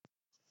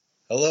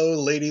Hello,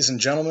 ladies and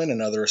gentlemen,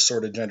 and other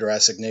assorted gender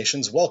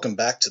assignations. Welcome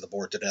back to the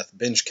Bored to Death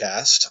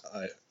Bingecast.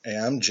 I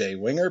am Jay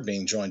Winger,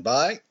 being joined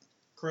by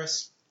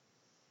Chris.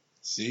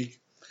 Zeke.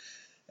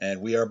 And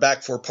we are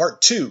back for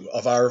part 2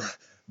 of our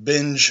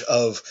binge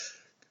of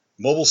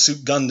Mobile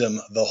Suit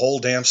Gundam, the whole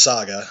damn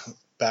saga.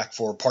 Back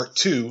for part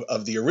 2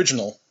 of the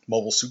original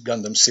Mobile Suit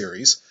Gundam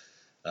series.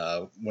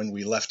 When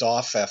we left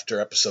off after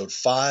episode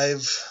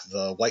 5,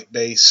 the White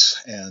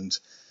Base and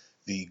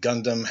the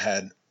Gundam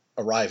had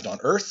arrived on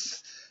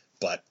Earth,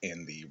 but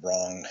in the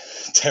wrong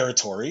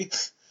territory.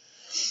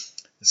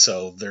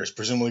 So there's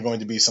presumably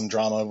going to be some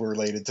drama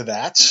related to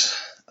that.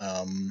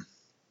 I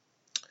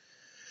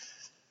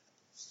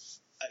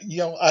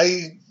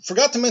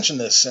forgot to mention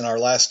this in our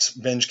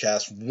last binge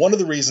cast. One of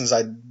the reasons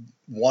I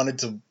wanted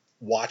to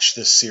watch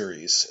this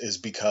series is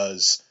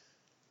because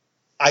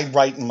I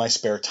write in my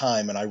spare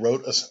time, and I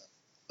wrote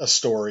a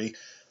story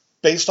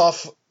based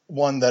off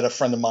one that a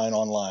friend of mine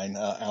online,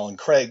 Alan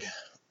Craig,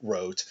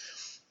 wrote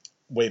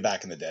way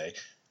back in the day.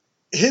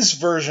 His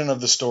version of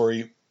the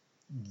story,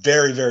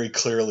 very, very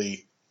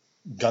clearly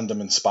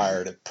Gundam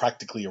inspired,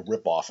 practically a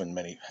ripoff in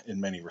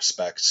many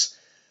respects.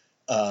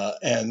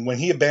 And when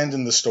he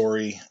abandoned the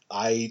story,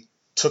 I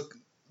took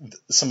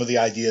some of the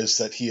ideas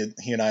that he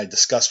and I had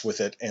discussed with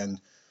it and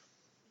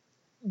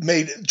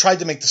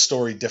tried to make the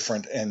story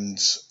different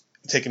and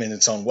take it in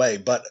its own way.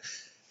 But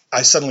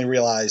I suddenly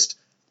realized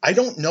I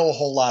don't know a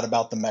whole lot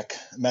about the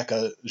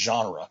mecha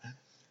genre.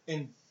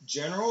 In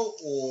general,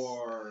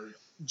 or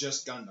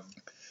just Gundam?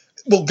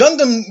 Well,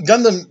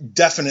 Gundam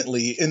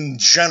definitely in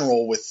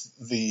general with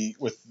the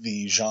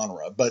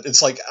genre, but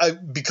it's like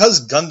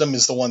because Gundam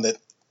is the one that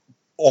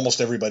almost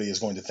everybody is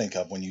going to think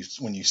of when you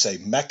say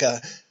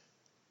mecha.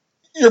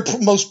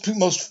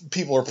 Most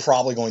people are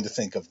probably going to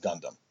think of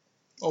Gundam.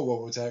 Oh,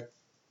 Robotech.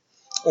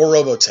 Or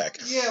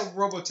Robotech. Yeah,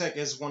 Robotech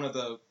is one of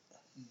the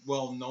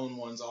well-known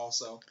ones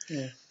also.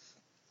 Yeah.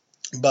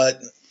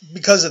 But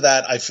because of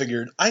that, I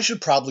figured I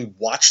should probably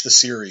watch the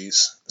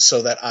series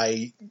so that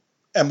I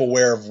am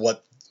aware of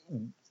what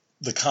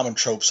the common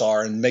tropes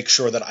are and make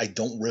sure that I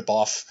don't rip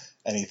off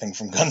anything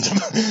from Gundam.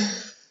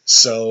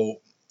 So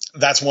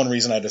that's one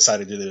reason I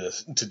decided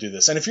to do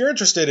this. And if you're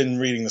interested in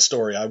reading the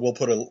story, I will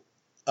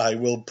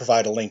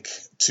provide a link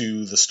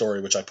to the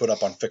story, which I put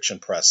up on Fiction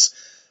Press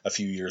a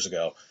few years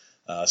ago,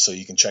 so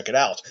you can check it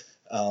out.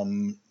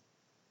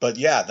 But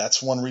yeah,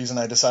 that's one reason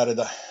I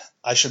decided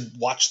I should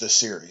watch this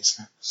series.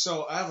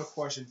 So I have a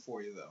question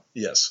for you, though.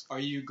 Yes. Are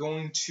you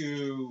going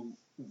to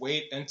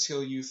wait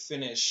until you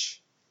finish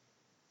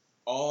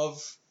all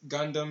of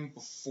Gundam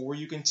before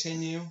you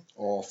continue?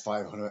 All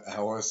 500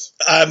 hours.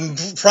 I'm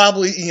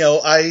probably,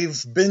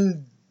 I've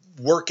been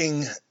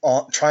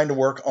trying to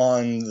work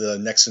on the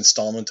next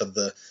installment of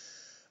the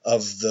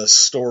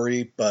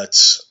story,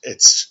 but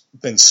it's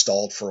been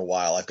stalled for a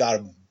while. I've got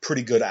a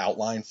pretty good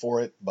outline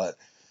for it, but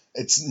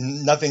it's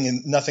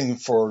nothing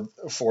for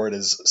it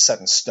is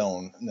set in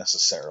stone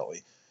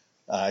necessarily.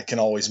 I can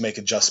always make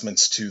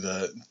adjustments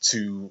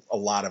to a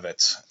lot of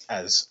it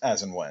as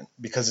and when,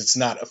 because it's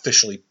not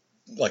officially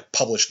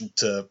published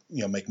to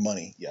make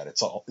money yet.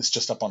 It's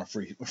just up on a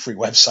free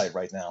website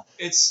right now.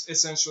 It's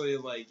essentially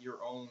like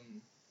your own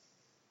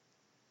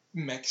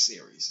mech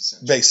series,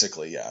 essentially.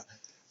 Basically, yeah.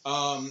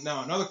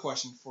 Now another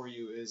question for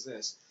you is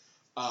this,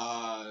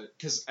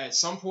 because at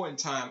some point in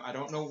time, I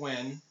don't know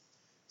when,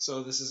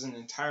 so this isn't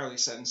entirely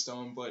set in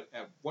stone, but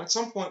at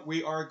some point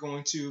we are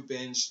going to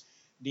binge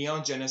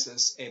Neon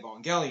Genesis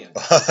Evangelion,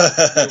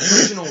 the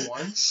original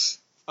one,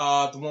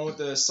 the one with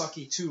the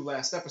sucky 2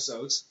 last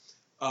episodes.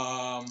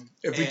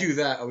 If we do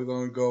that, are we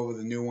going to go over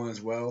the new one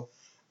as well?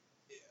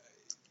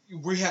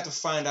 We have to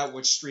find out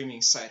which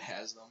streaming site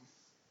has them.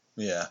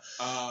 Yeah,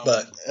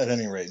 but at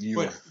any rate,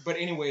 But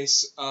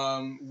anyways,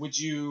 would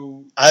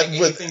you take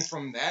anything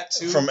from that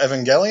too? From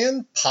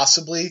Evangelion,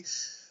 possibly.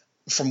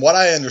 From what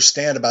I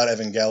understand about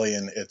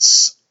Evangelion,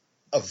 it's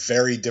a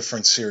very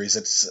different series.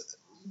 It's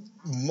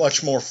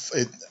much more.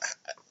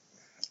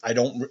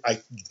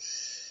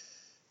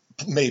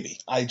 Maybe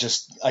I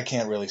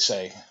can't really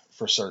say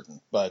for certain,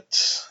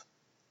 but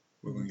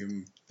we're going to give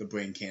him the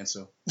brain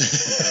cancer.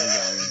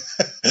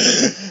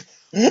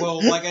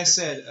 Well, like I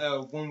said,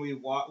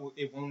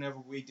 whenever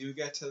we do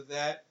get to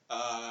that,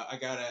 I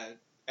gotta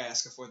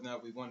ask if whether or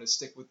not we want to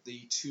stick with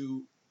the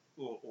 2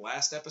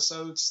 last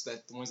episodes,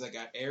 the ones that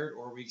got aired,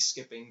 or are we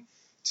skipping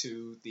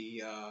to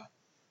the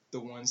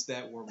ones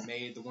that were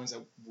made, the ones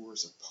that were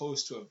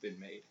supposed to have been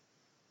made.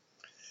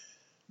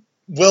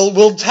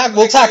 We'll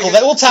tackle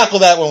that. We'll tackle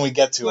that when we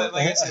get to it.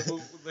 Like I said,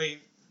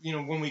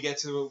 when we get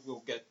to it,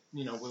 we'll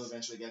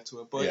eventually get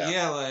to it. But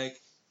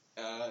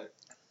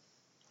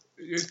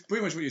it's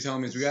pretty much what you're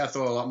telling me is we gotta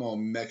throw a lot more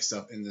mech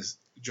stuff in this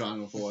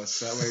genre for us.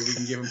 So that way we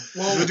can give them.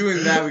 Well, if we're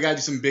doing that, we gotta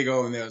do some Big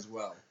O in there as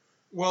well.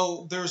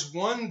 Well, there's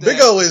one. Big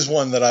O is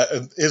one that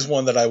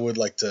I would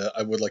like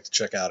to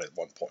check out at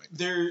one point.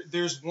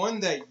 There's one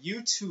that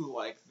you two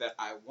like that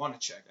I want to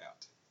check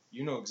out.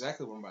 You know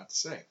exactly what I'm about to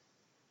say.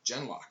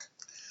 Genlock.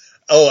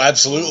 Oh,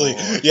 absolutely.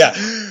 Yeah.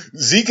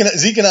 Zeke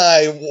and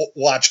I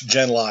watched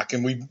Genlock,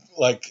 and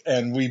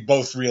we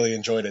both really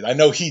enjoyed it. I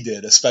know he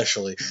did,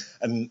 especially.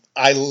 And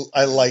I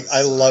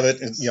love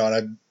it. And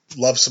I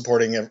love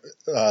supporting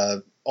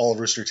all of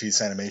Rooster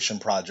Teeth's animation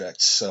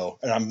projects. So,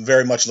 and I'm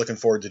very much looking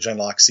forward to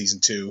Genlock season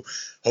 2.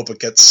 Hope it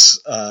gets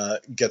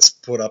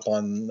put up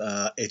on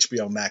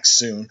HBO Max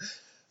soon,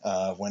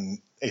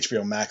 when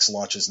HBO Max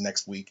launches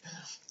next week.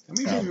 How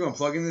many things are we going to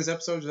plug in this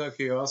episode? Just out of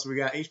curiosity, we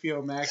got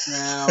HBO Max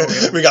now.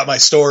 We got My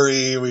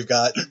Story. We've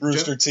got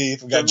Rooster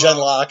Teeth. We've got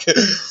Genlock.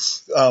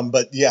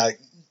 But yeah,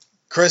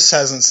 Chris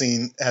hasn't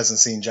seen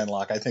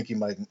Genlock. I think you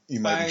might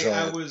enjoy it.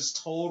 I was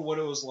told what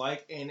it was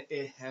like, and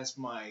it has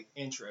my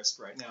interest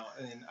right now,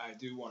 and I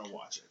do want to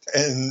watch it.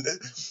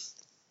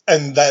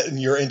 And that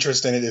your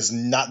interest in it is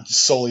not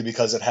solely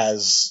because it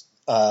has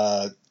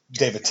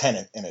David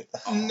Tennant in it.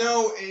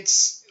 No,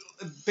 it's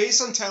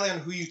based entirely on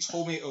who you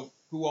told me of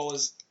who all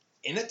is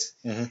in it,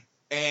 mm-hmm.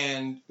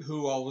 and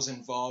who all was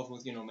involved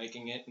with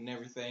making it and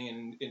everything,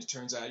 and it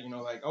turns out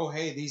oh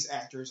hey, these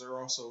actors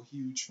are also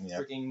huge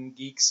freaking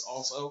geeks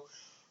also,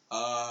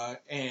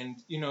 and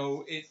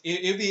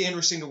it'd be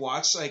interesting to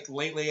watch. Like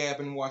lately I've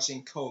been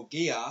watching Code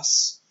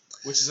Geass,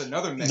 which is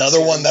another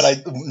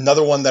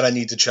one that I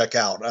need to check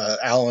out.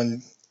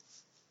 Alan,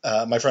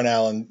 my friend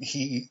Alan,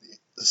 he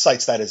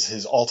cites that as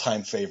his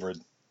all-time favorite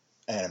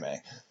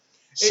anime.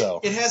 So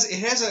it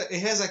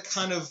has a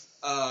kind of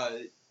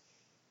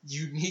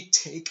unique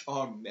take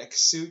on mech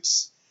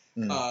suits.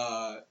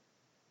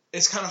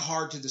 It's kind of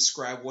hard to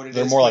describe what it is.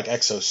 They're more like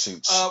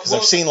exosuits, because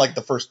I've seen like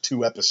the first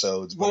 2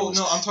 episodes. Well,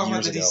 no, I'm talking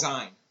about the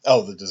design.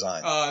 Oh, the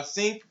design.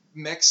 Think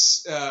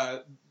mechs,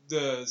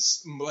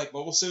 like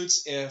mobile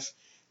suits. If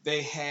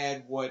they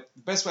had the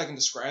best way I can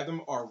describe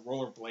them are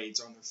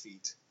rollerblades on their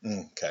feet.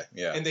 Okay,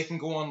 yeah. And they can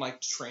go on like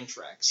train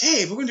tracks.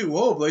 Hey, if we're gonna do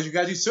rollerblades, you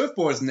gotta do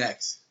surfboards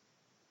next.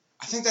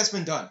 I think that's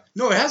been done.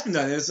 No, it has been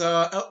done. It's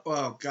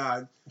oh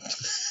god.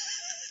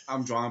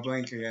 I'm drawing a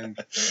blank again.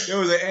 There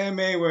was an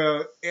anime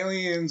where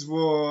aliens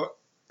were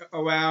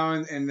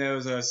around and there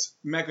was a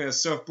mech with a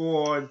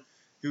surfboard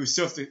who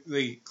surfed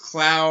the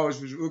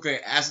clouds, which looked like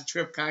an acid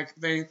trip kind of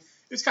thing.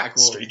 It's kind of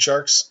cool. Street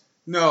Sharks?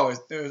 No,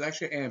 there was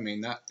actually an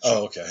anime, not.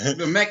 Oh, okay.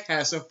 The mech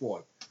had a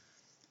surfboard.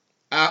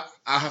 I'll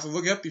have to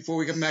look it up before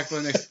we come back for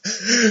the next.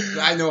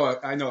 I know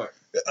it.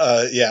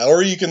 Yeah,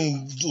 or you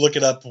can look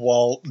it up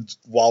while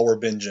we're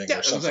binging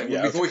or something.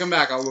 Yeah, before we come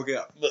back, I'll look it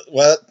up.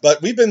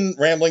 But we've been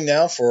rambling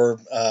now for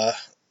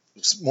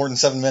more than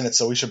 7 minutes,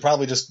 so we should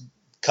probably just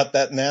cut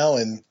that now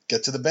and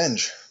get to the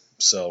binge.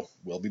 So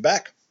we'll be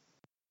back.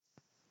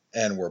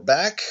 And we're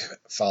back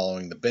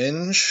following the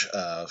binge.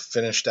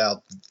 Finished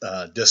out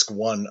disc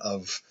 1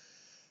 of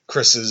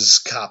Chris's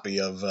copy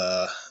of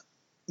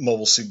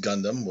Mobile Suit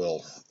Gundam.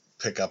 We'll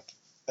pick up.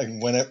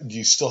 And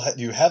do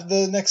you have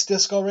the next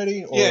disc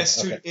already? Or? Yeah,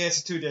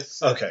 it's 2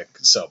 discs. Okay,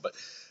 so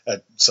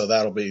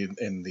that'll be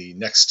in the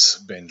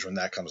next binge when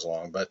that comes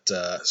along. But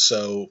I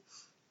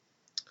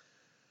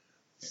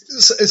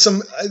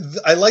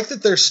like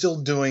that they're still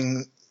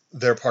doing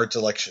their part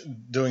to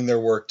doing their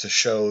work to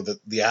show that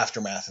the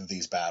aftermath of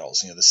these battles.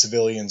 The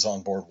civilians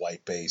on board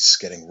White Base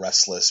getting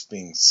restless,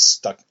 being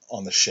stuck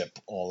on the ship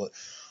all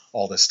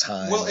this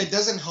time. Well, it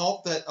doesn't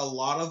help that a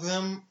lot of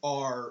them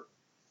are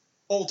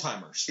old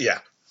timers. Yeah.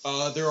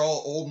 They're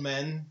all old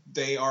men.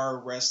 They are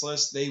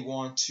restless. They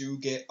want to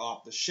get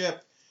off the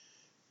ship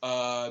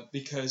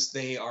because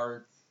they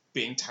are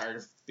being tired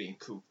of being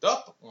cooped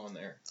up on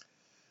there.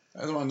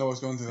 I don't want to know what's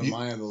going through the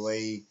mind of the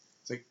lady.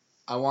 It's like,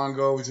 I want to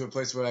go to a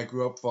place where I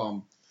grew up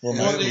from.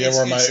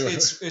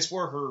 It's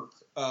where her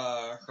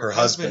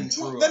husband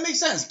grew up. That makes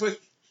sense, but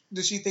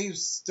does she think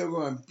he's still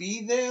going to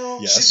be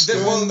there? Yes.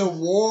 During the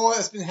war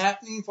that's been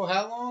happening for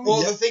how long?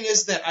 Well, the thing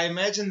is that I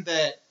imagine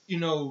that,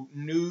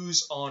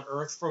 news on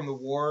Earth from the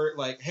war,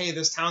 like, hey,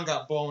 this town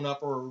got blown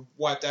up or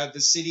wiped out,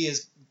 the city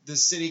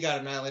got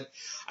annihilated.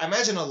 I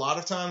imagine a lot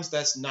of times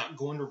that's not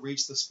going to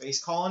reach the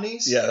space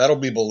colonies. Yeah, that'll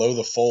be below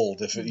the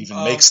fold if it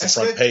even makes the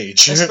front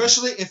page.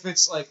 Especially if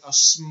it's like a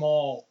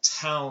small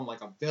town,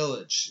 like a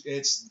village.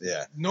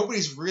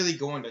 Nobody's really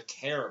going to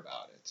care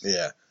about it.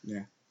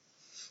 Yeah.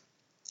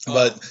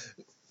 But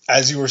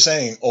as you were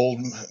saying,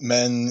 old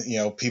men,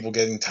 people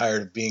getting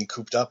tired of being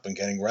cooped up and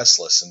getting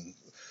restless and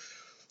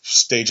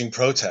staging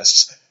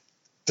protests.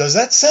 Does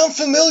that sound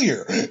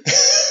familiar?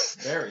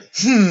 Very.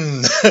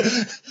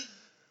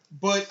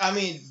 But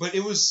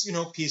it was,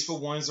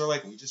 peaceful ones. They're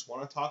like, we just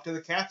want to talk to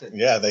the captain.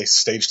 Yeah, they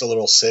staged a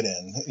little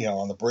sit-in,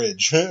 on the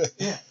bridge.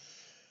 Yeah.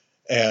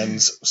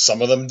 And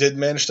some of them did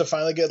manage to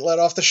finally get let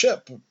off the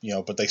ship,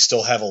 but they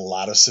still have a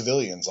lot of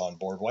civilians on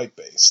board White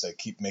Base. They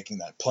keep making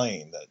that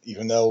plain that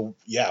even though,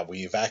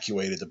 we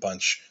evacuated a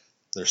bunch,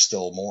 there's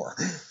still more.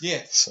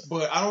 Yeah, so.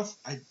 But I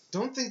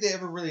don't think they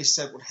ever really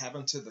said what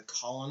happened to the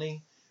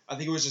colony. I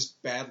think it was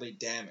just badly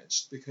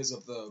damaged because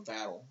of the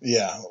battle.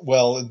 Yeah,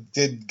 well, it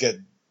did get...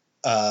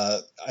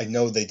 I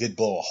know they did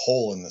blow a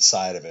hole in the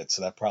side of it,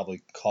 so that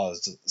probably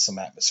caused some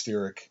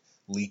atmospheric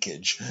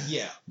leakage.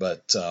 Yeah.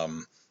 But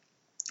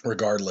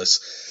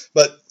regardless.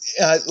 But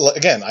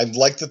again, I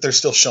like that they're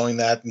still showing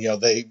that.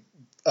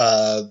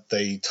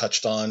 They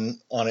touched on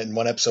it in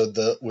one episode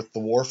with the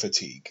war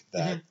fatigue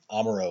that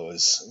Amuro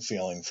is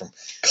feeling from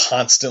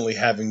constantly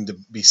having to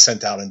be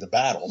sent out into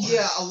battle.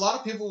 Yeah, a lot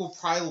of people will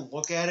probably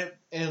look at it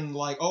and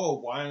like, oh,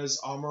 why is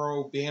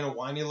Amuro being a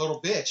whiny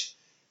little bitch?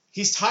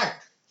 He's tired.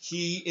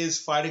 He is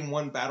fighting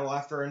one battle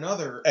after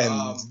another.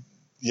 And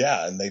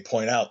and they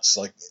point out, it's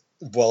like,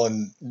 well,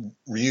 and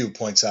Ryu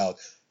points out,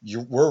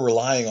 we're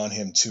relying on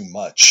him too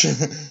much.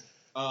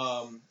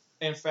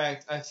 In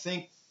fact, I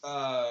think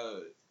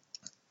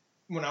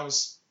when I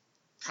was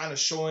kind of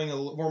showing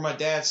where my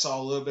dad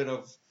saw a little bit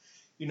of,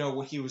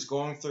 what he was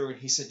going through, and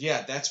he said,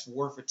 yeah, that's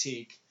war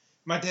fatigue.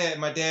 My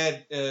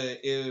dad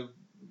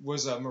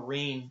was a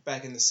Marine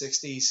back in the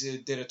 60s. He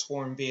did a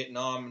tour in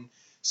Vietnam, and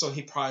so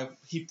he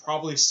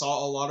probably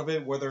saw a lot of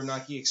it. Whether or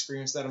not he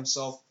experienced that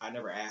himself, I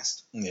never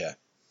asked. Yeah.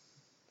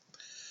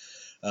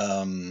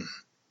 They're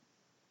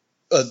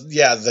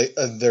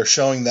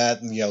showing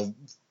that,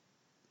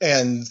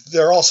 and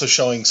they're also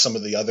showing some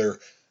of the other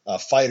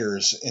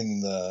fighters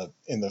in the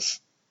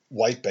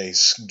white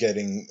base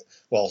getting,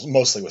 well,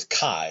 mostly with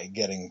Kai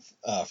getting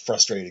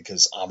frustrated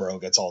because Amuro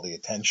gets all the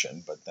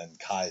attention, but then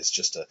Kai is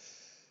just a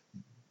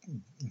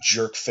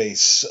jerk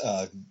face,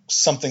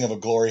 something of a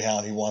glory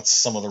hound. He wants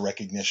some of the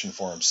recognition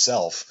for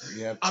himself.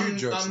 You have two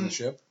jerks in the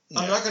ship.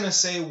 I'm not going to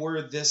say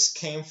where this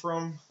came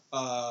from,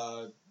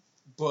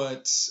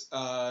 but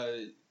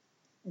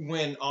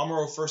when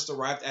Amuro first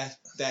arrived at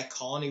that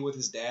colony with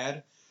his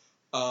dad,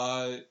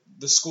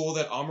 the school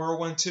that Amuro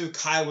went to,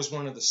 Kai was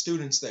one of the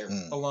students there,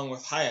 along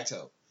with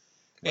Hayato.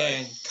 Right.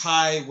 And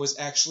Kai was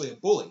actually a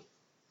bully.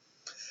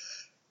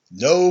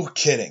 No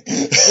kidding.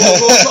 Well,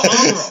 to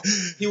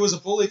Amuro. He was a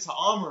bully to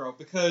Amuro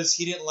because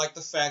he didn't like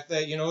the fact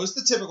that, it was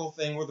the typical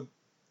thing where the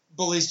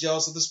bully's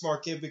jealous of the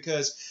smart kid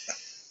because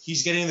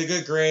he's getting the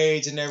good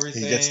grades and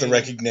everything. He gets the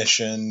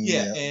recognition.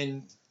 Yeah,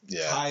 and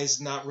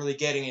Kai's not really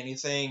getting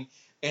anything.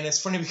 And it's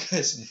funny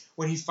because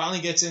when he finally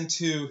gets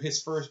into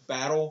his first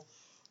battle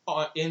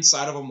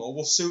inside of a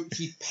mobile suit,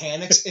 he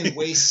panics and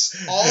wastes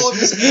all of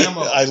his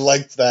ammo. I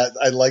liked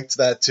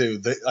that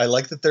too. I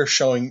like that they're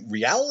showing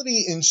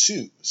reality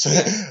ensues.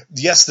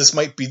 Yes,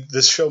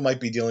 this show might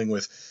be dealing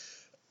with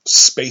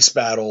space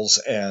battles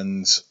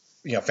and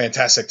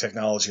fantastic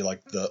technology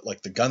like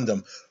the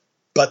Gundam,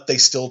 but they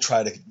still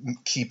try to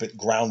keep it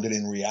grounded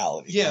in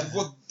reality. Yeah,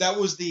 well, that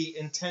was the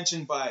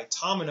intention by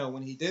Tomino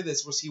when he did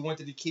this, was he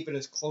wanted to keep it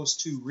as close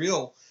to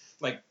real,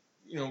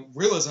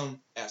 realism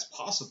as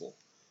possible.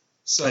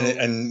 So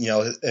and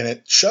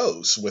it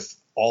shows with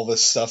all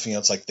this stuff.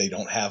 It's like they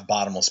don't have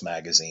bottomless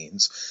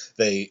magazines.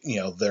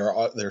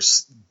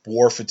 There's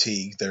war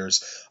fatigue.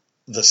 There's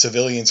the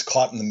civilians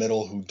caught in the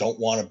middle who don't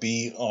want to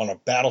be on a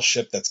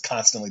battleship that's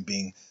constantly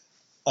being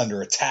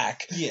under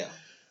attack. Yeah.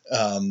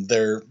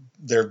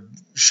 They're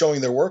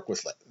showing their work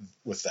with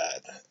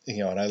that,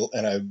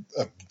 and I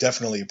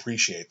definitely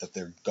appreciate that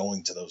they're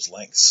going to those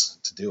lengths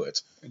to do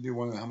it. I do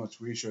wonder how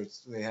much research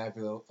they have.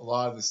 A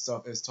lot of this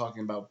stuff is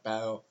talking about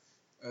battle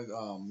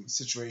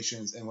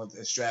situations and what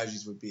the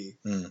strategies would be.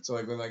 So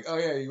like, we're oh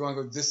yeah, you want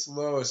to go this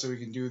low so we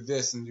can do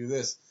this and do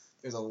this.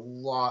 There's a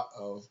lot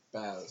of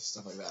battle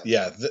stuff like that.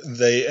 Yeah,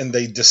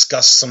 they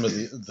discuss some of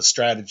the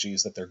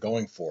strategies that they're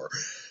going for,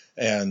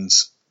 and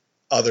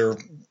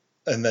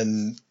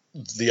then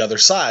the other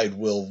side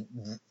will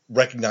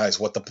recognize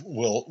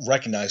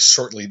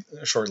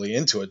shortly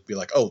into it, be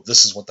like, oh,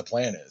 this is what the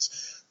plan is.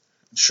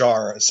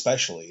 Char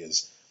especially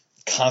is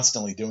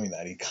constantly doing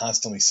that. He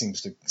constantly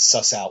seems to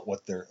suss out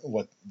what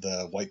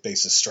the white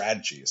base's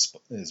strategy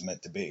is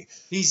meant to be.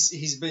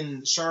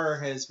 Char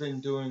has been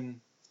doing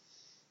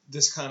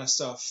this kind of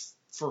stuff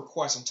for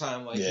quite some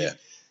time. Like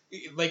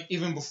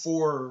even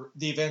before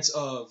the events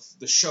of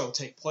the show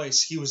take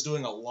place, he was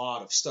doing a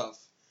lot of stuff.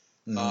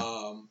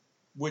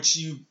 Which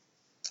you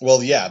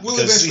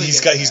because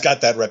he's got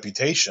that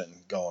reputation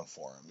going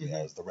for him,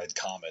 as the Red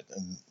Comet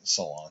and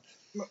so on.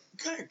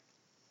 Kind of a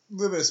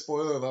little bit of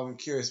spoiler if I'm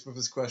curious with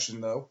this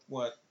question though.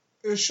 What?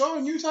 Is Shaw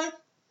a new type?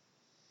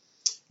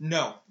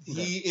 No,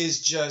 okay.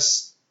 He's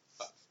just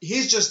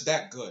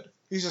that good.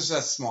 He's just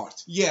that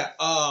smart. Yeah.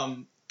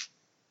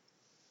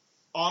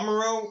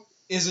 Amuro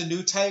is a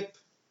new type.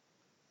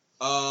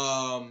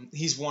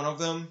 He's one of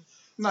them.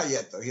 Not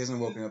yet though. He hasn't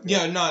woken up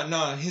yet. Yeah,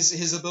 no.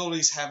 His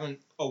abilities haven't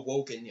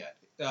awoken yet.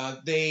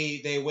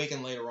 They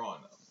awaken later on.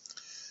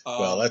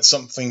 Well, that's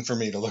something for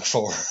me to look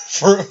forward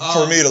to. You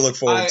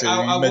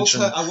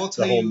mentioned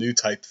the whole new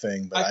type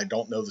thing, but I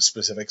don't know the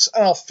specifics.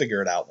 I'll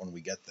figure it out when we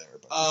get there.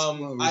 But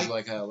I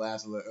like how I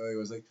laughed a little earlier. It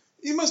was like,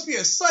 you must be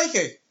a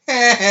psychic.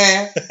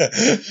 I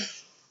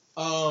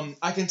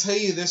can tell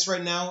you this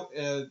right now: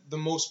 the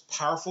most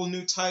powerful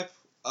new type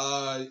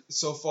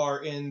so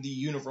far in the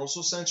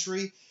Universal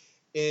Century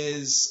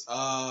is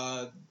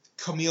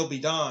Camille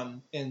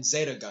Bidan in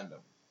Zeta Gundam.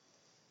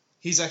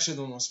 He's actually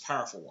the most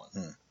powerful one.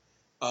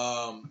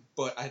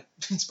 But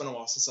it's been a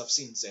while since I've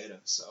seen Zeta,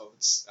 so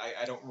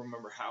I don't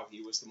remember how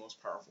he was the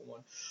most powerful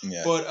one.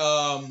 Yeah.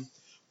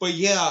 But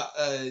yeah,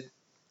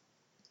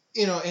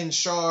 and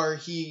Char,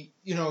 he,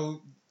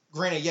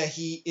 granted, yeah,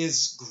 he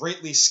is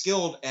greatly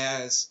skilled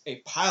as a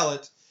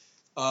pilot,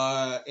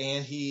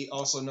 and he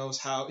also knows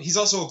how. He's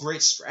also a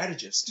great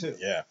strategist too.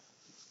 Yeah,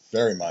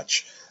 very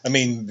much. I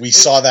mean, we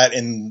saw that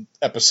in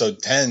episode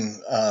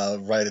 10,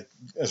 right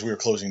as we were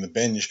closing the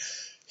binge.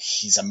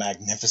 He's a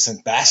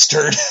magnificent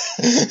bastard.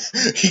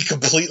 He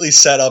completely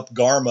set up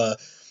Garma,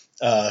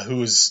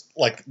 who's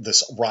like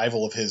this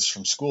rival of his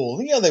from school.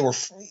 Yeah, they were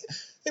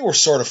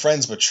sort of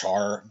friends, but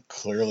Char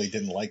clearly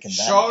didn't like him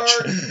that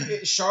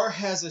much. Char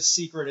has a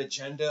secret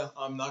agenda.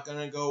 I'm not going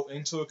to go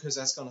into it because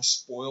that's going to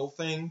spoil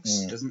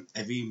things. Doesn't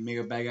every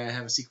mega bad guy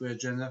have a secret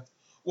agenda?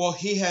 Well,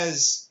 he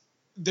has...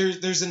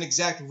 There's an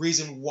exact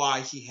reason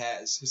why he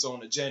has his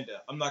own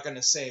agenda. I'm not going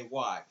to say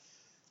why.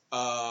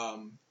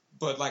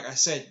 But like I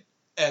said,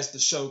 as the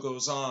show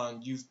goes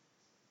on,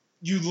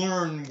 you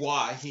learn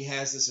why he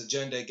has this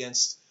agenda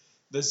against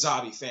the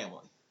Zabi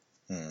family.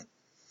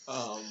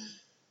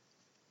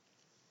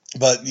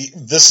 But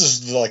this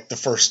is like the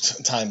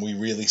first time we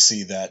really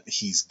see that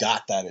he's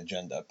got that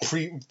agenda.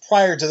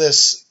 Prior to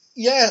this,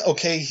 yeah,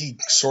 okay, he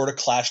sort of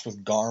clashed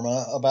with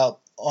Garma about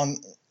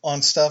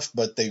on stuff,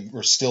 but they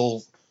were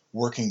still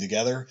working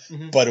together.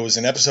 Mm-hmm. But it was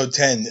in episode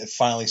 10 it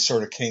finally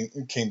sort of came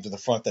to the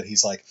front that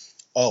he's like,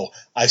 oh,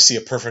 I see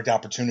a perfect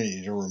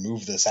opportunity to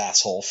remove this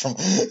asshole from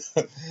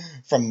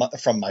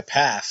my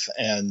path,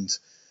 and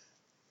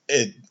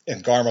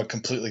Garma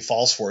completely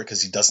falls for it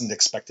because he doesn't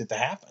expect it to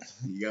happen.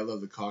 You gotta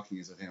love the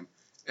cockiness of him.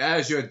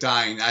 As you're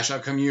dying, I shall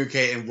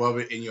communicate and rub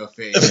it in your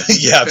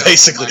face. Yeah,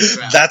 basically,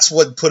 that's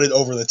what put it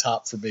over the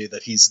top for me.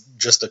 That he's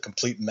just a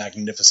complete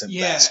magnificent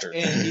bastard.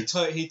 Yeah, and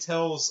he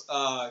tells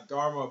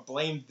Garma,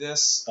 blame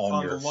this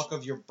on the luck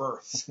of your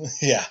birth.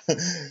 Yeah,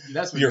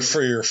 that's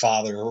for your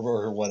father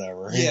or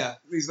whatever. Yeah,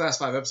 these last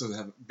 5 episodes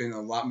have been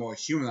a lot more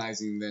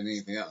humanizing than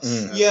anything else.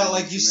 Yeah,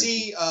 like you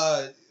see,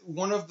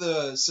 one of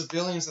the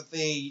civilians that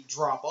they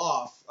drop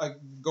off,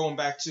 going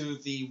back to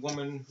the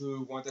woman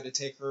who wanted to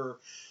take her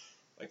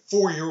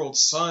 4-year-old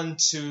son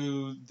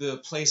to the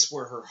place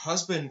where her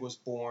husband was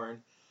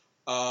born.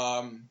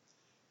 When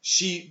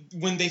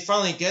they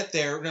finally get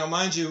there, now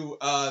mind you,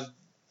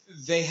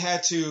 they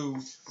had to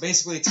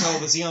basically tell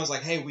the Zeons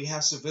like, "Hey, we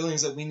have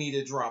civilians that we need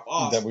to drop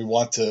off. That we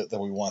want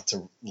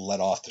to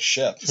let off the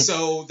ship."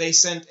 So they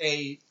sent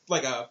a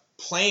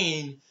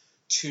plane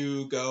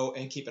to go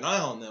and keep an eye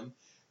on them,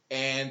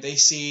 and they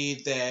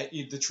see that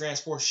the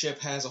transport ship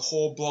has a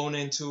hole blown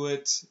into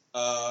it.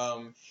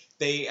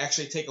 They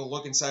actually take a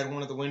look inside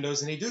one of the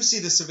windows, and they do see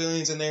the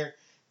civilians in there.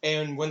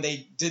 And when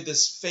they did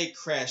this fake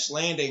crash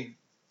landing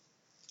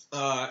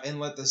and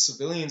let the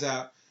civilians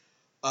out,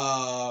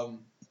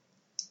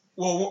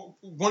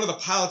 one of the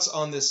pilots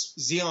on this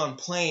Zeon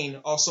plane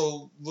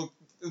also looked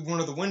one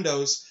of the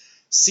windows,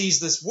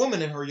 sees this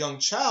woman and her young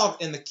child,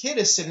 and the kid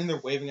is sitting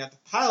there waving at the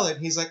pilot.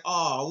 And he's like,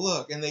 "Oh,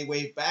 look," and they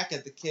wave back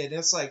at the kid. And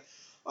it's like,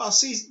 oh,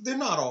 see, they're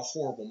not all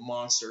horrible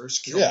monsters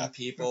killing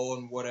people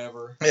and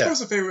whatever. My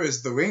personal favorite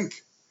is the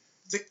wink.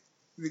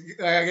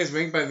 I guess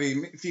winked by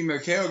the female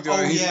character.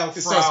 Oh, he Frau.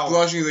 starts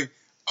blushing. He's like,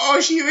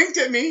 "Oh, she winked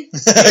at me."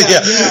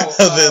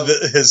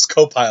 His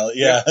co-pilot.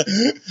 Yeah.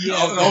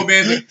 The old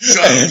man's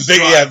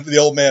like, the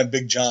old man,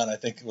 Big John, I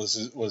think was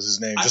his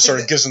name. Just sort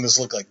of gives him this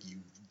look like, you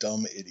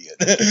dumb idiot.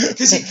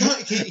 Because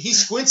he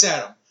squints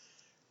at him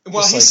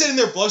while he's sitting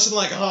there blushing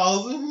like,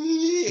 oh,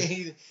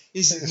 he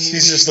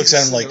just looks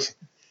at him like,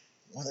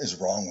 what is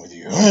wrong with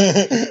you?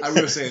 I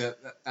will say that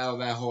out of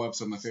that whole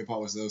episode, my favorite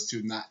part was those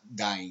two not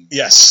dying.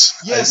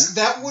 Yes,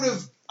 that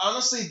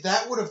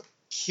would have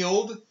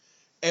killed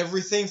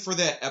everything for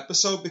that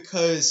episode,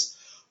 because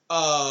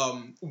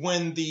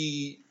when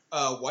the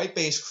White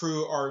Base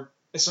crew are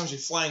essentially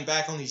flying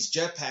back on these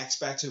jetpacks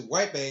back to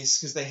White Base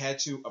because they had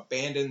to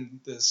abandon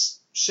this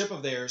ship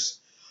of theirs,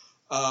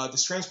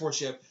 this transport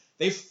ship,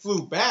 they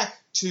flew back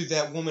to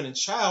that woman and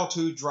child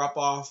to drop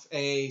off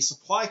a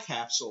supply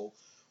capsule.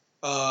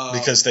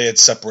 Because they had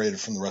separated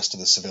from the rest of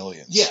the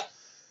civilians. Yeah.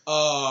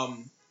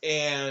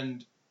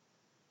 And,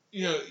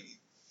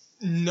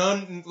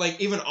 none,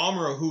 even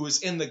Amuro, who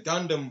was in the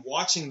Gundam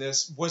watching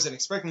this, wasn't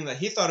expecting that.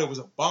 He thought it was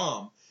a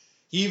bomb.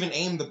 He even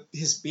aimed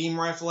his beam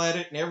rifle at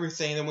it and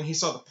everything. And then when he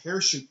saw the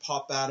parachute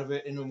pop out of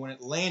it, and then when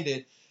it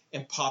landed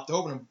and popped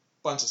open, a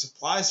bunch of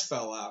supplies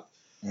fell out.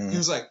 He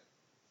was like,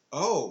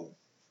 oh,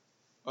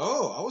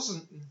 I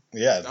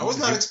was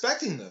not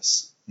expecting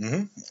this.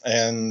 Mm-hmm.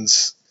 And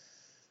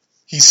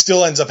he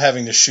still ends up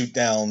having to shoot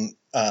down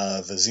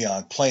the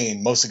Zeon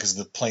plane, mostly because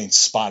the plane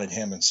spotted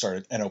him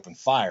and opened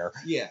fire.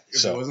 Yeah.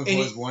 If it wasn't for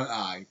his one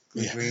eye.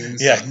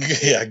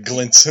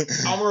 Glints.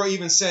 Amuro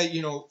even said,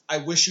 I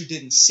wish you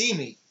didn't see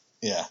me.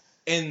 Yeah.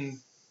 And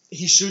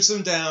he shoots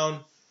them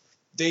down.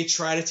 They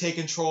try to take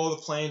control of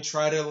the plane,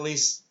 try to at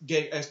least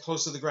get as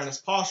close to the ground as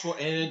possible,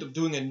 and end up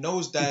doing a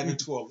nosedive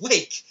into a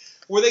lake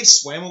where they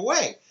swam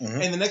away.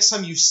 Mm-hmm. And the next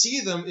time you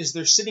see them is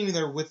they're sitting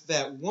there with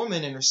that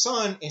woman and her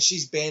son, and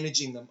she's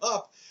bandaging them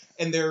up,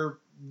 and they're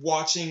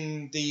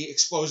watching the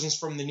explosions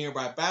from the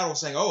nearby battle,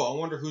 saying, oh, I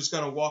wonder who's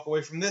going to walk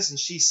away from this. And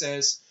she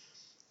says,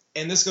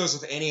 and this goes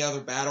with any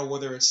other battle,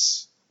 whether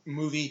it's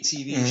movie,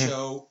 TV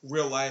show,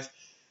 real life,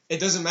 it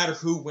doesn't matter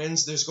who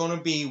wins. There's going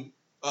to be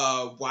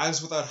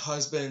wives without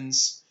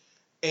husbands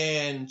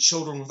and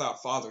children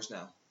without fathers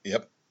now.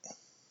 Yep.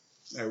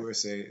 I would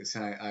say it's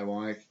kind of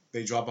ironic.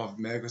 They drop off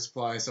medical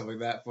supplies, stuff like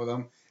that for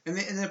them, and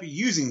they end up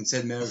using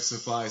said medical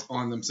supplies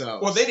on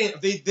themselves. Well, they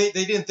didn't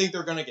think they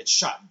were going to get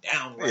shot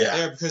down right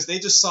there because they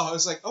just saw it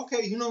was like, okay,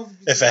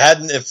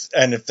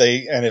 if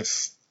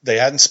they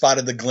hadn't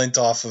spotted the glint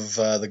off of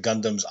the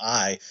Gundam's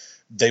eye,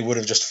 they would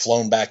have just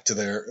flown back to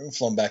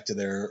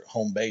their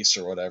home base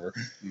or whatever.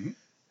 Mm-hmm.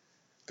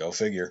 Go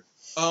figure.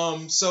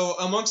 So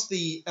amongst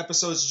the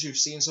episodes that you've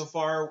seen so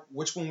far,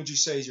 which one would you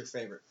say is your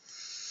favorite?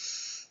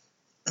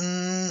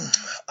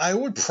 I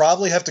would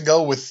probably have to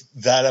go with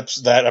that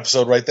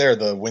episode right there,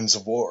 the Winds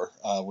of War,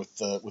 with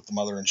the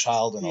mother and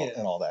child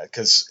and all that,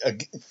 because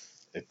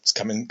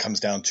it comes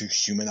down to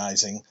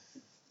humanizing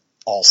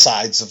all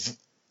sides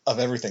of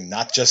everything,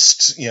 not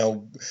just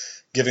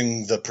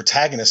giving the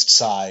protagonist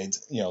side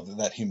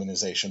that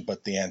humanization,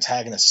 but the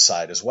antagonist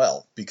side as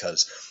well,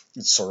 because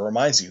it sort of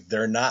reminds you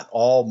they're not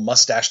all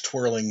mustache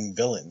twirling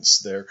villains.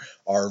 There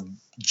are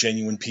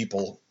genuine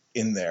people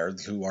in there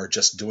who are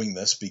just doing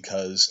this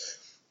because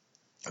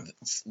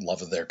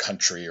love of their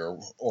country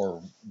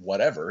or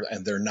whatever,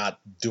 and they're not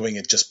doing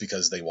it just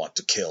because they want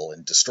to kill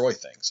and destroy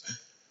things.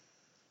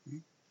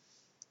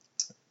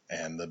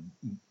 And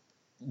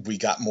we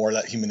got more of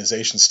that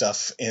humanization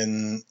stuff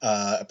in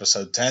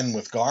episode 10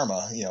 with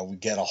Garma. We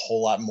get a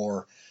whole lot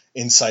more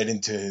insight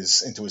into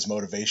his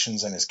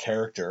motivations and his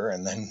character,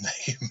 and then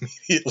they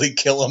immediately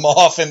kill him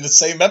off in the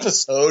same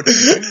episode. We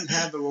didn't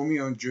have the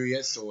Romeo and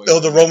Juliet story. Oh,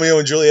 the Romeo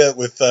and Juliet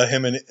with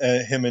him and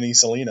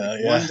Isolina.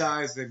 Yeah. One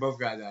dies, they both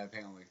got that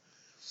apparently.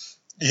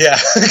 Yeah,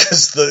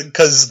 because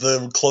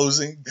the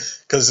closing,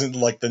 because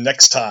like the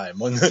next time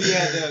when the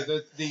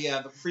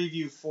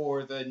preview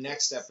for the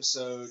next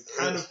episode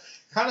kind of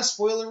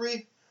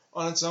spoilery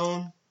on its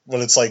own.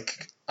 When it's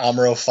like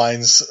Amuro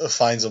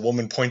finds a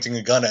woman pointing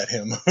a gun at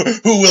him,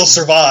 who will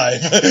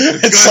survive?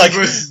 It's Gun like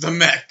versus the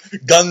mech.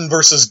 Gun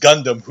versus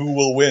Gundam, who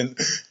will win?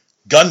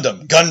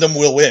 Gundam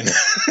will win.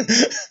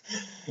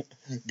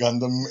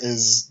 Gundam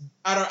is.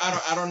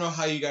 I don't know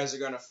how you guys are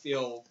gonna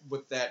feel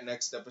with that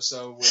next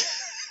episode.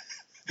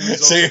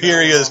 So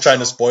here he is trying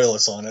to spoil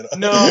us on it.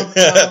 No,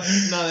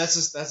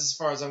 that's as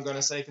far as I'm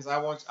gonna say, because I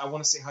want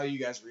to see how you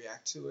guys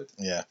react to it.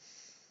 Yeah.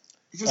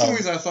 For some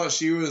reason, I thought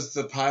she was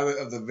the pilot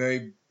of the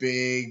very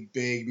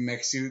big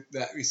mech suit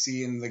that we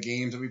see in the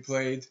games that we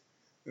played,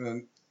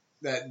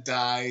 that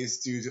dies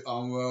due to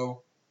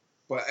Amuro,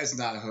 but it's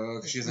not her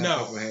because she doesn't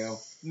have purple hair.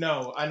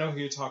 No, I know who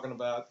you're talking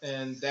about,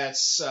 and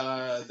that's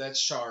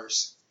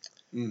Shars.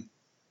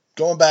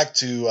 Going back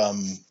to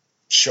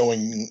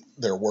showing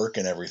their work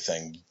and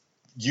everything,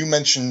 you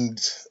mentioned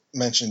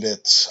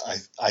it.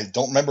 I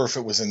don't remember if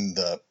it was in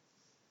the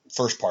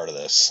first part of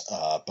this,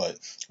 but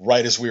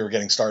right as we were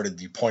getting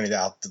started, you pointed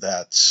out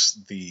that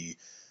the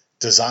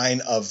design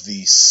of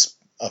the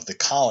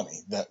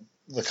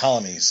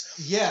colonies,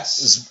 yes,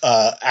 is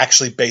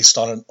actually based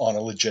on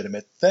a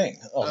legitimate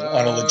thing,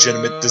 on a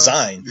legitimate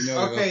design.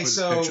 Okay,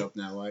 so picture up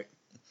now, right?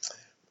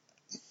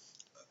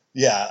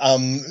 Yeah,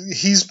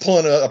 he's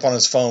pulling it up on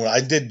his phone.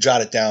 I did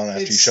jot it down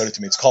after you showed it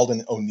to me. It's called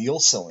an O'Neill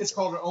cylinder. It's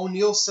called an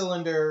O'Neill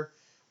cylinder.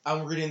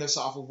 I'm reading this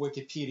off of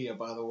Wikipedia,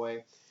 by the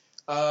way.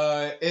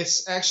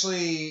 It's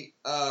actually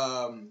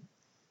a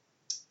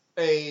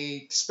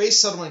space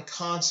settlement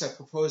concept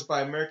proposed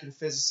by American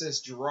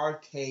physicist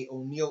Gerard K.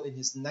 O'Neill in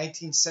his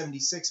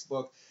 1976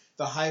 book,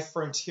 The High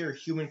Frontier: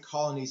 Human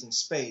Colonies in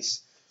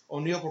Space.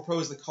 O'Neill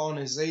proposed the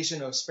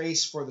colonization of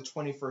space for the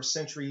 21st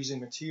century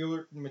using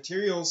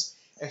materials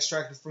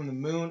extracted from the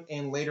moon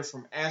and later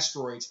from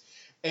asteroids.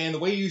 And the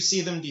way you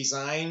see them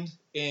designed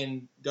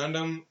in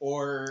Gundam,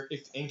 or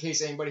if in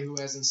case anybody who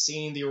hasn't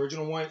seen the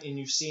original one and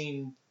you've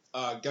seen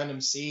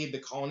Gundam Seed, the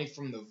colony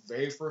from the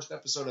very first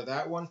episode of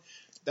that one,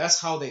 that's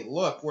how they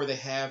look, where they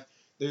have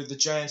the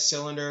giant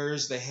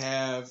cylinders, they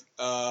have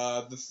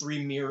the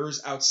three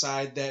mirrors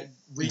outside that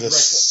redirect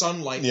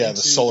sunlight into the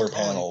solar the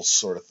colony. Panels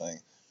sort of thing.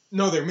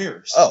 No, they're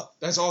mirrors. Oh.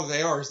 That's all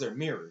they are, is they're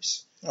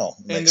mirrors. Oh,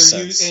 And makes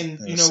they're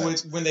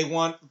sense. when they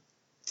want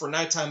for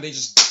nighttime, they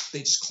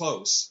just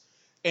close.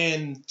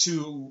 And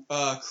to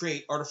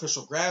create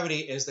artificial gravity,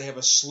 is they have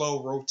a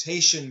slow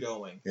rotation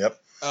going. Yep.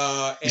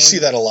 And You see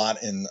that a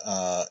lot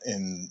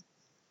in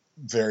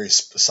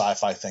various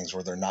sci-fi things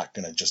where they're not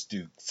going to just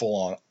do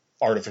full-on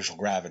artificial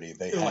gravity.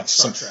 They have like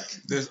Star Trek.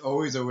 There's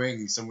always a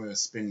ring somewhere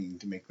spinning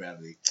to make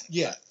gravity.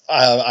 Yeah.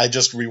 I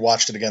just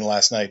rewatched it again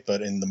last night,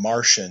 but in The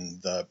Martian,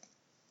 the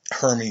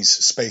Hermes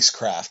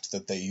spacecraft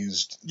that they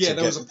used. Yeah,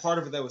 there was a part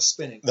of it that was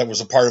spinning. That was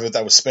a part of it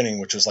that was spinning,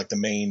 which was like the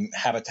main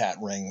habitat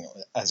ring,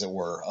 as it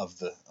were, of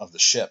the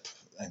ship.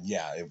 And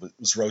yeah, it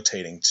was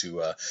rotating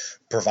to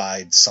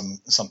provide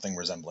something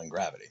resembling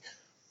gravity.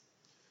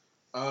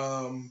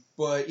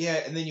 But yeah,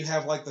 and then you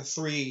have like the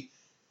three,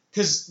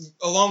 because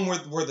along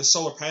with where the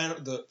solar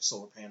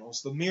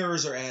panels, the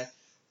mirrors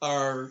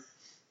are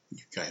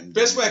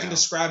best way I can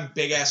describe them,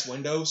 big ass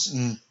windows.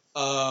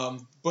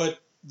 But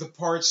the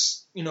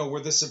parts, where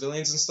the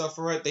civilians and stuff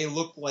are at, they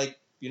look like,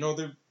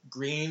 they're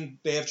green.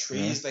 They have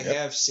trees. They Yep.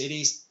 have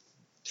cities,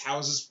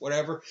 houses,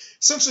 whatever.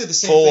 Essentially the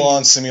same Full thing.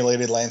 on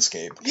simulated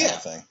landscape kind Yeah.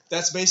 of thing.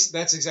 That's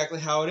exactly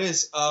how it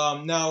is.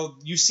 Now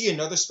you see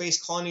another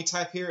space colony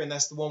type here, and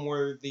that's the one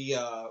where the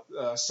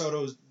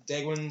Soto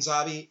Degwin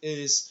Zabi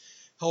is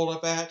held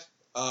up at,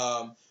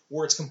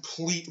 where it's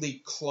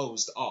completely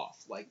closed off.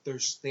 Like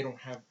they don't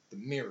have the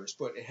mirrors,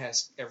 but it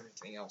has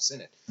everything else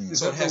in it. Mm.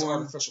 So it has the one-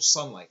 artificial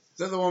sunlight. Is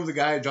that the one with the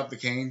guy who dropped the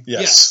cane?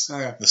 Yes.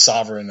 Okay. The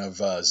sovereign of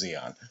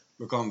Xeon.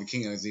 We're calling him the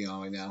king of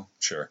Xeon right now.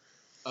 Sure.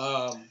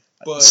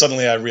 But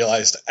Suddenly I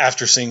realized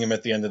after seeing him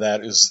at the end of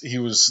that he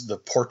was the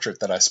portrait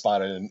that I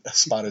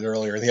spotted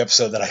earlier in the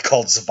episode that I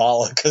called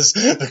Zavala because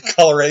the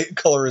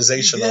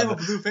colorization He did have on a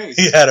blue face.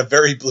 he had a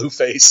very blue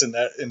face in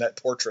that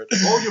portrait.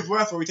 Hold your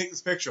breath while we take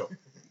this picture.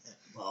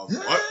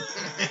 What?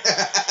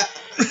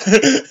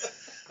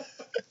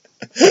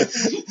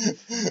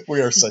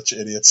 We are such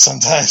idiots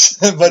sometimes,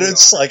 but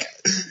it's like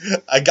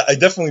I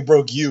definitely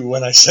broke you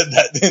when I said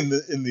that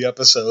in the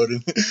episode,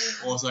 and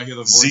Also, I hear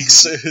the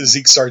voice.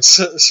 Zeke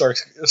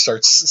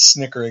starts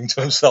snickering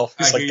to himself.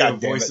 He's I like, hear your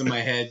God damn voice it! in my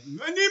head.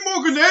 I need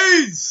more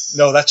grenades.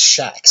 No, that's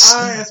Shax.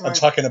 That's I'm right.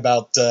 talking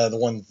about the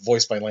one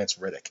voiced by Lance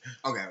Riddick.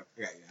 Okay.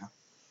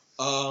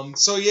 Yeah.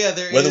 So yeah,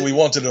 there Whether is- we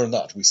wanted it or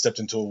not, we stepped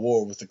into a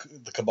war with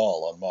the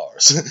Cabal on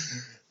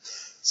Mars.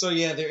 So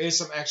yeah, there is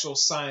some actual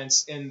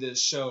science in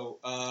this show.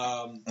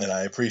 And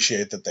I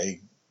appreciate that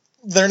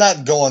they're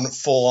not going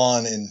full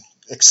on and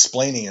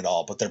explaining it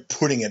all, but they're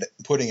putting it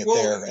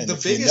there. And the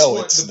if biggest you know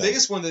one, it's the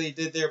biggest one that he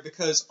did there,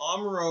 because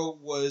Amuro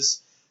was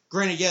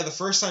granted. Yeah, the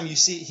first time you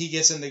see he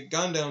gets in the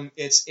Gundam,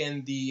 it's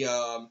in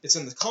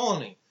the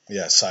colony.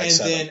 yeah, side And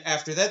 7. then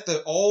after that,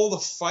 all the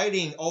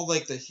fighting, all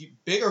like the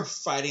bigger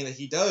fighting that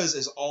he does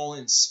is all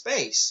in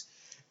space.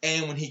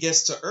 And when he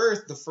gets to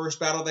Earth, the first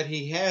battle that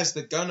he has,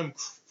 the Gundam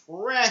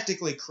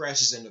practically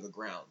crashes into the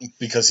ground.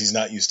 Because he's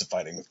not used to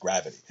fighting with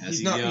gravity.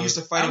 He's not used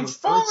to fighting I'm with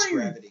Earth's falling.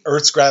 gravity.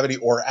 Earth's gravity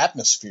or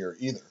atmosphere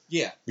either.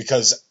 Yeah.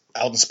 Because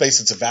out in space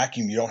it's a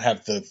vacuum. You don't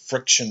have the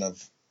friction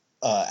of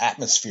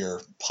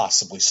atmosphere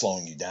possibly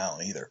slowing you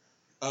down either.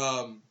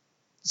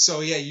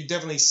 So yeah, you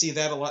definitely see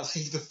that a lot.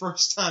 Like the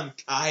first time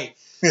Kai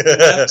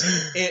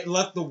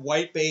left the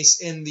white base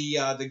in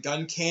the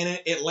gun cannon,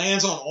 it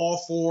lands on all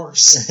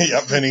fours.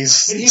 Yep, and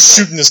he's And he's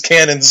shooting his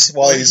cannons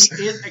while Well, he's...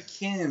 he is a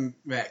cannon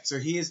wreck, so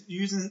he is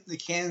using the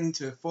cannon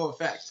to full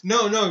effect.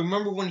 No,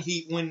 remember when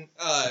he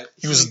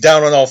was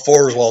down on all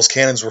fours while his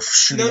cannons were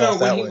shooting no, off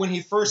that way. when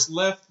he first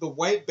left the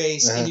white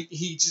base, Uh-huh. and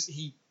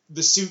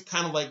the suit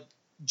kind of like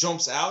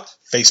jumps out.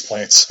 Face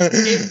plants.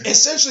 It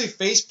essentially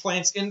face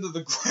plants into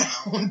the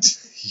ground.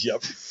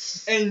 Yep.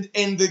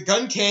 And the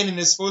gun cannon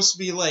is supposed to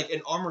be like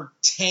an armored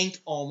tank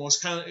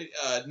almost, kind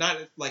of not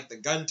like the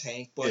gun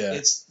tank, but Yeah.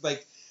 it's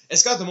like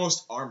it's got the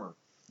most armor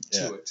to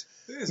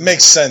Yeah. it.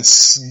 Makes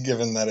sense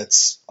given that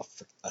it's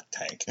a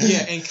tank.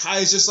 Yeah, and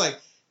Kai's just like,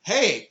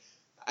 "Hey,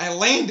 I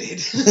landed."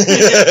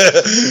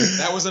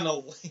 That wasn't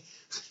a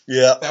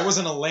Yeah.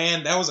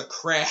 land. That was a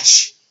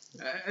crash.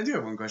 I do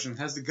have one question.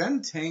 Has the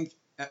gun tank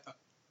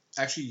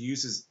actually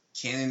used his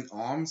cannon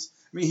arms?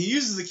 I mean, he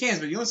uses the cannons,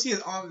 but you don't see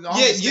his arms.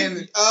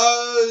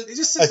 They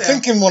just sit I there.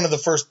 think in one of the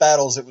first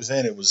battles it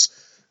was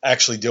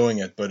actually doing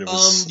it, but it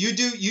was... you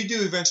do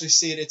eventually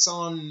see it. It's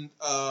on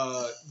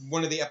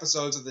one of the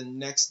episodes of the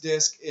next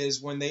disc is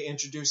when they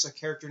introduce a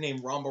character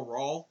named Ramba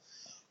Ral,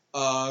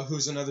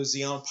 who's another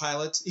Xeon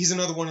pilot. He's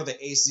another one of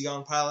the Ace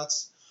Xeon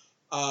pilots.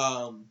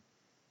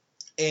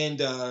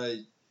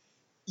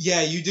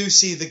 Yeah, you do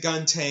see the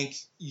gun tank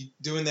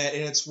doing that,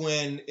 and it's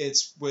when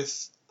it's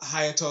with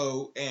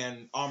Hayato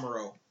and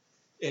Amuro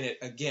in it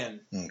again,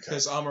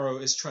 because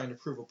Amuro is trying to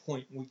prove a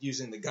point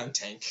using the gun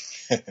tank.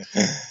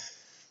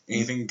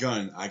 Anything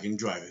gun, I can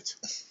drive it.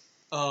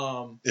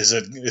 Is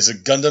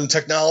it Gundam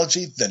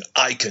technology? Then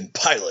I can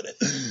pilot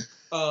it.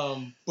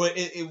 But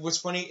what's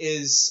funny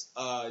is,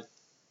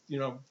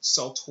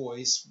 sell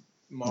toys,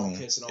 model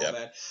kits, and all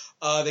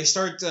that. They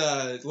start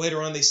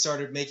later on. They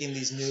started making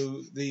these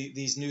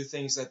new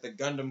things that the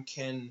Gundam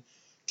can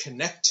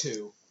connect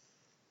to,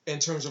 in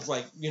terms of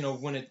like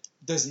when it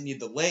doesn't need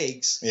the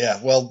legs. Yeah,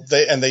 well,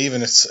 they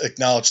even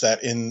acknowledged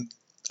that in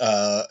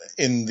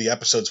the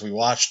episodes we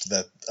watched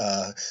that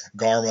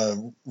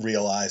Garma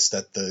realized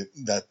that the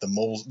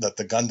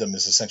Gundam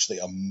is essentially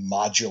a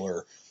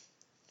modular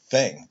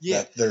thing. Yeah.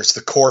 That there's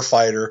the core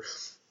fighter,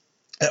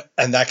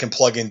 and that can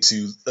plug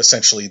into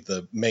essentially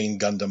the main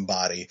Gundam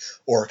body,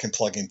 or it can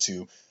plug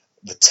into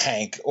the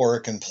tank, or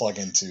it can plug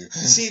into...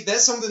 See,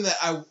 that's something that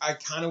I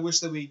kind of wish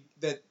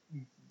that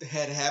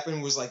had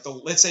happened, was like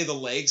let's say the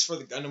legs for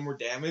the Gundam were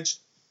damaged,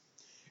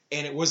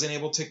 and it wasn't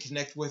able to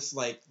connect with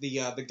like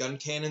the gun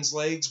cannon's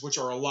legs, which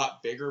are a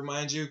lot bigger,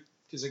 mind you,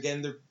 because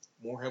again they're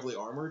more heavily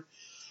armored.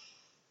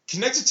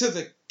 Connected to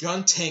the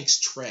gun tank's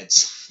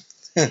treads.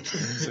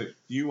 So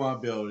you want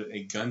to build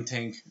a gun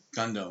tank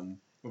Gundam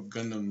with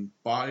Gundam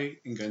body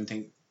and gun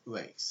tank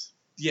legs?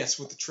 Yes,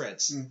 with the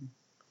treads. Mm-hmm.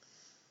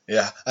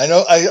 Yeah, I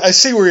know. I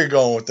see where you're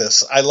going with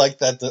this. I like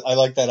that. I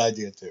like that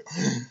idea too.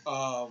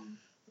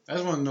 I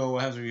just want to know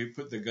what happens when you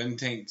put the gun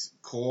tank's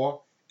core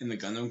in the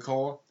Gundam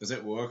core. Does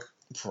it work?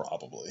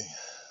 Probably.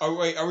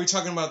 Are we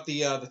talking about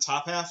the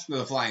top half? No,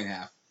 the flying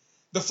half.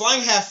 The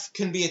flying half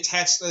can be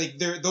attached. Like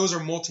those are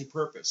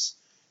multi-purpose.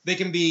 They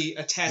can be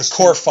attached. The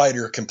core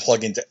fighter can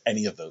plug into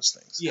any of those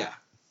things. Yeah.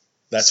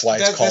 That's why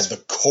it's called the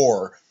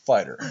core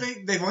fighter.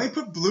 They've only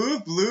put blue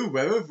with blue,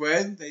 red with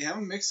red. They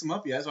haven't mixed them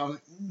up yet. So I'm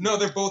like, No,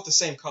 they're both the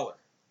same color.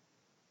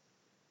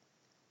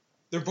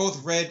 They're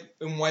both red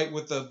and white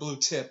with the blue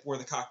tip where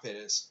the cockpit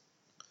is.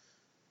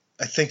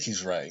 I think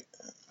he's right.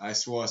 I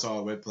swore I saw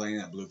a red plane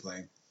and a blue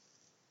plane.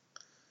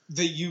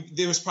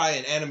 There was probably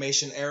an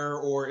animation error,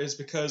 or it's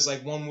because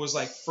like one was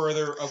like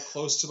further up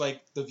close to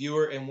like the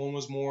viewer and one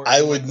was more. I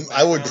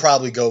would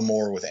probably go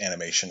more with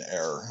animation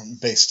error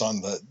based on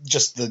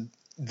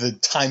the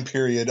time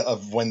period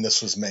of when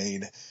this was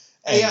made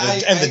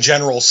and the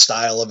general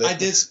style of it. I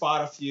did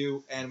spot a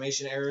few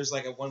animation errors.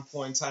 Like at one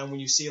point in time,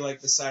 when you see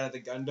like the side of the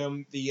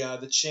Gundam,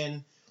 the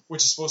chin,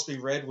 which is supposed to be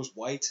red, was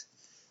white.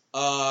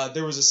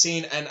 There was a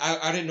scene, and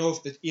I didn't know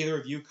if either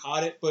of you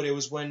caught it, but it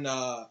was when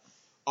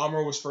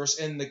Amuro was first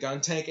in the gun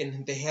tank,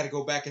 and they had to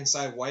go back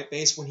inside White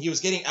Base. When he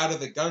was getting out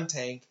of the gun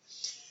tank,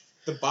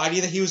 the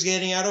body that he was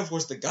getting out of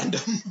was the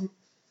Gundam.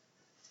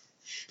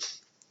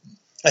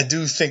 I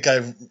do think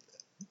I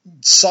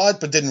saw it,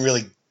 but it didn't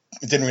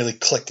really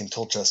click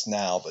until just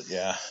now. But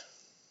yeah.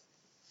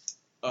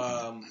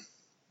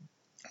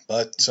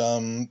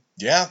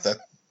 Yeah, that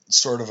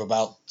sort of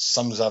about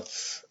sums up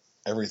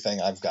everything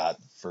I've got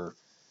for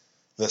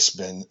this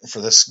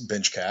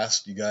binge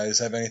cast. You guys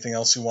have anything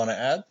else you want to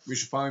add? We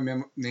should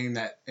probably name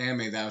that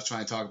anime that I was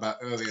trying to talk about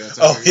earlier.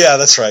 Yeah,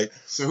 that's right.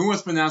 So who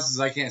wants to pronounce this?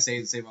 I can't say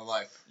it to save my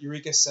life.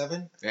 Eureka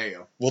 7? There you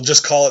go. We'll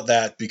just call it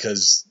that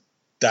because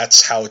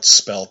that's how it's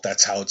spelled.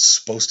 That's how it's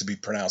supposed to be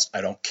pronounced.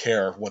 I don't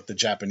care how the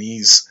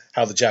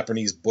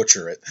Japanese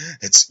butcher it.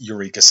 It's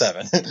Eureka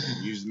 7.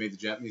 You just made the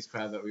Japanese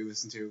crowd that we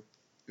listen to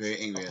very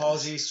angry.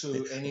 Apologies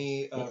to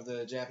any of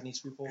the Japanese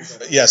people.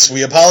 Yes,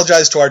 we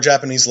apologize to our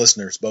Japanese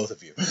listeners, both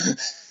of you.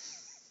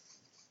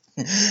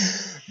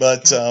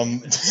 But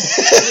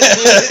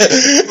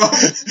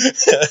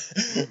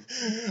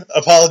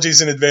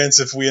apologies in advance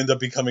if we end up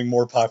becoming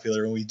more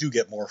popular and we do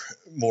get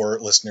more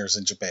listeners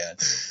in Japan.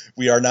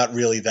 We are not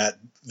really that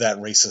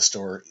racist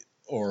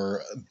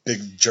or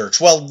big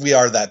jerks. Well, we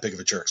are that big of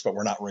a jerks, but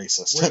we're not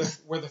racist.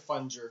 We're the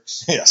fun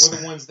jerks. Yes. We're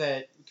the ones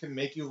that can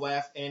make you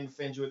laugh and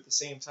offend you at the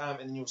same time,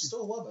 and you'll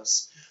still love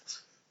us.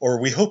 Or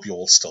we hope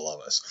you'll still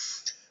love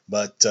us.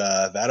 But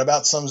that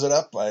about sums it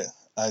up,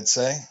 I'd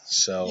say.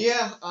 So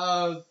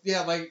all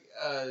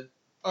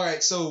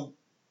right. So,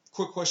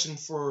 quick question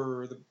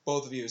for the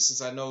both of you,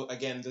 since I know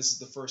again this is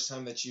the first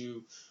time that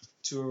you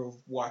two are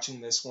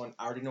watching this one.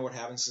 I already know what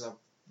happens because I've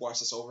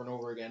watched this over and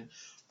over again.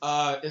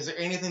 Is there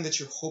anything that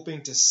you're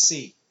hoping to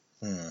see?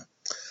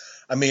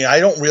 I mean, I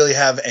don't really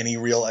have any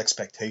real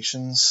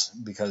expectations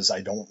because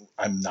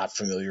I'm not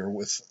familiar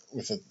with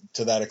it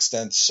to that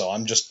extent. So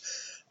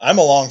I'm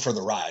along for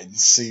the ride.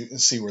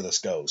 See where this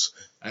goes.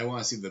 I want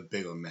to see the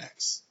bigger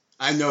mechs.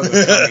 I know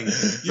they're coming.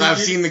 I've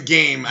seen the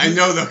game. I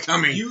know they're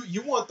coming.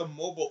 You want the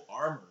mobile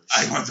armors.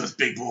 I want those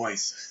big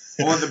boys.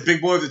 I want the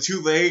big boy with the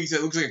 2 legs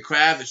that looks like a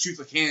crab that shoots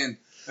a cannon.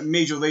 A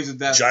major laser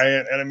death.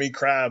 Giant enemy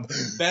crab.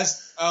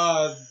 Best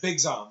Big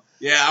Zom.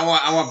 Yeah,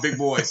 I want big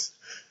boys.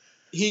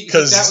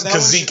 Because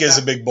Zeke is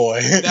a big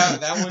boy.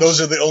 Those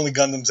are the only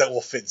Gundams that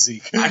will fit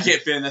Zeke. I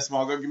can't fit in that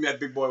small. Go give me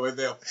that big boy right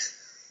there.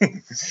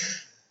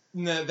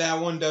 That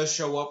one does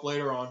show up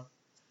later on.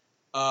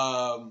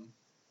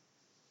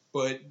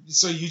 But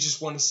so you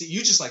just want to see? You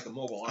just like the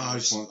mobile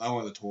armors? I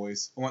want the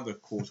toys. I want the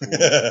cool toys.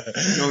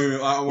 We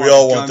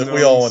all want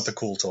the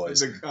cool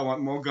toys. I want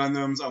more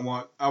Gundams. I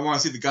want to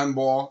see the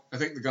Gunball. I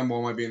think the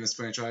Gunball might be in this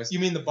franchise. You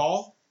mean the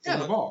ball? Yeah,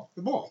 the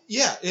ball.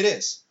 Yeah, it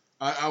is.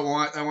 I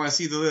want to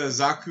see the little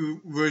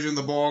Zaku version of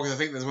the ball because I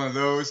think there's one of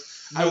those.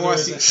 I want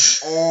to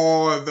see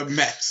all the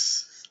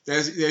mechs.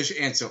 There's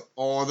your answer.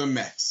 All the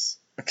mechs.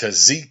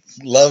 Because Zeke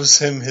loves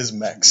his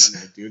mechs.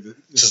 Yeah, dude,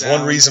 which is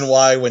one reason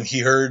why when he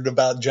heard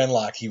about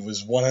Genlock, he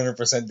was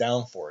 100%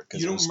 down for it.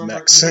 Because it was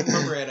mechs. You don't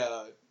remember at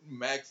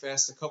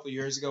MagFest a couple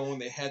years ago when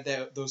they had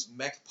those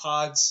mech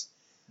pods?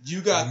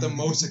 You got the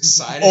most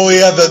excited. Oh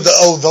yeah,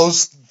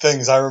 those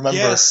things I remember.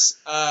 Yes.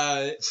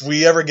 If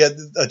we ever get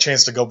a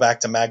chance to go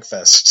back to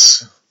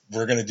MagFests,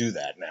 we're gonna do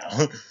that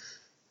now.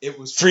 It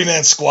was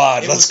 3-man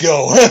squad. Let's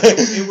go.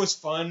 It was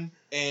fun,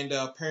 and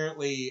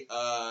apparently,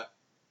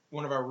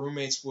 one of our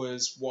roommates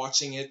was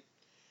watching it.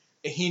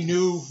 And he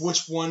knew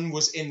which one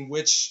was in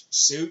which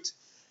suit,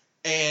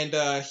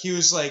 and he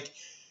was like,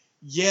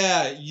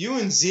 "Yeah, you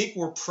and Zeke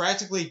were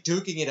practically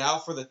duking it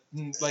out for the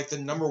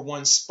number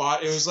 1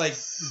 spot. It was like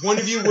one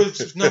of you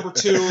was number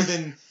 2,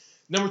 then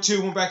number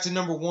 2 went back to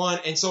number 1,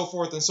 and so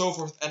forth and so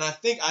forth. And I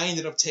think I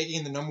ended up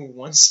taking the number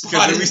 1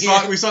 spot.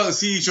 Because we saw to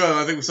see each other.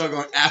 I think we started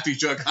going after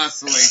each other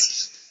constantly.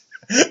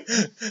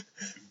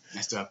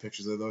 I still have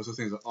pictures of those. Those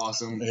things are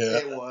awesome. Yeah.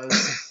 It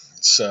was.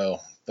 So,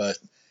 but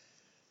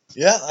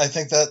yeah, I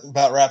think that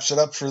about wraps it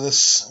up for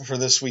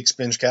this week's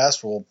binge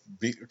cast. We'll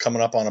be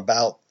coming up on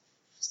about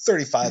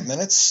 35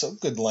 minutes, so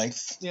good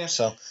length. Yeah.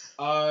 So,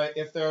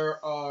 if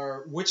there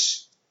are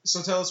which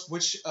So tell us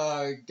which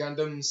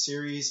Gundam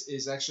series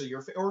is actually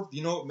your favorite,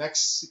 or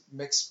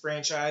Mechs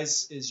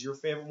franchise is your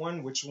favorite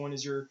one. Which one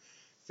is your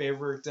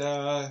favorite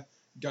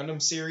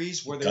Gundam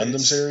series? Whether Gundam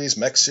it's series,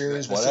 Mech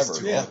series, That's whatever. just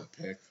too Yeah. hard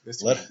to pick.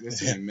 There's Let-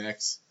 too many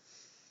mechs.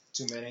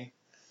 too many.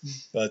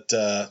 But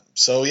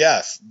so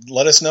yeah,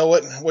 let us know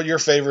what your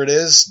favorite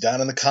is down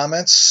in the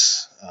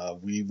comments.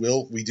 We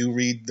do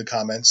read the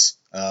comments,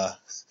 or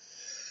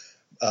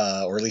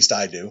at least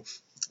I do.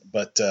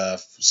 But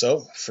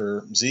so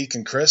for Zeke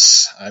and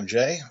Chris, I'm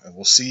Jay, and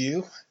we'll see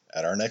you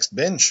at our next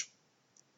binge.